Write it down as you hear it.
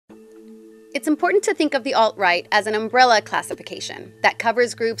It's important to think of the alt-right as an umbrella classification that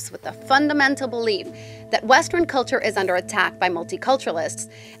covers groups with the fundamental belief that Western culture is under attack by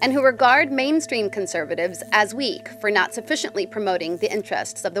multiculturalists and who regard mainstream conservatives as weak for not sufficiently promoting the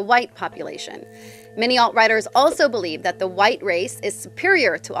interests of the white population. Many alt-righters also believe that the white race is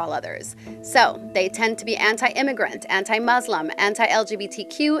superior to all others, so they tend to be anti-immigrant, anti-Muslim,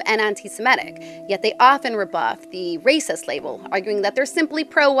 anti-LGBTQ, and anti-Semitic, yet they often rebuff the racist label, arguing that they're simply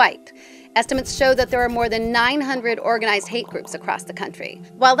pro-white. Estimates show that there are more than 900 organized hate groups across the country.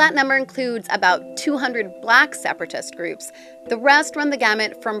 While that number includes about 200 black separatist groups, the rest run the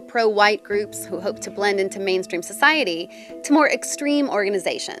gamut from pro-white groups who hope to blend into mainstream society to more extreme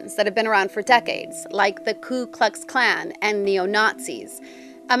organizations that have been around for decades, like the Ku Klux Klan and neo-Nazis.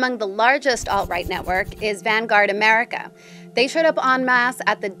 Among the largest alt-right network is Vanguard America. They showed up en masse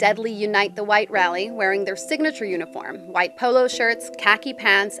at the deadly Unite the White rally wearing their signature uniform, white polo shirts, khaki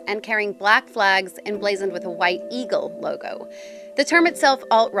pants, and carrying black flags emblazoned with a white eagle logo. The term itself,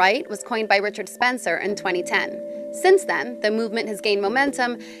 alt-right, was coined by Richard Spencer in 2010. Since then, the movement has gained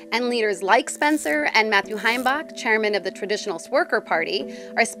momentum, and leaders like Spencer and Matthew Heimbach, chairman of the Traditionalist Worker Party,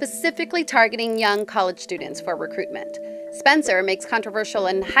 are specifically targeting young college students for recruitment. Spencer makes controversial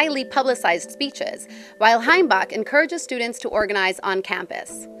and highly publicized speeches, while Heimbach encourages students to organize on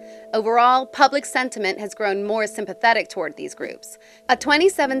campus. Overall, public sentiment has grown more sympathetic toward these groups. A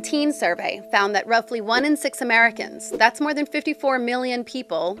 2017 survey found that roughly 1 in 6 Americans, that's more than 54 million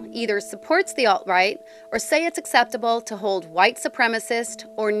people, either supports the alt-right or say it's acceptable to hold white supremacist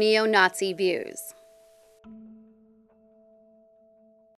or neo-Nazi views.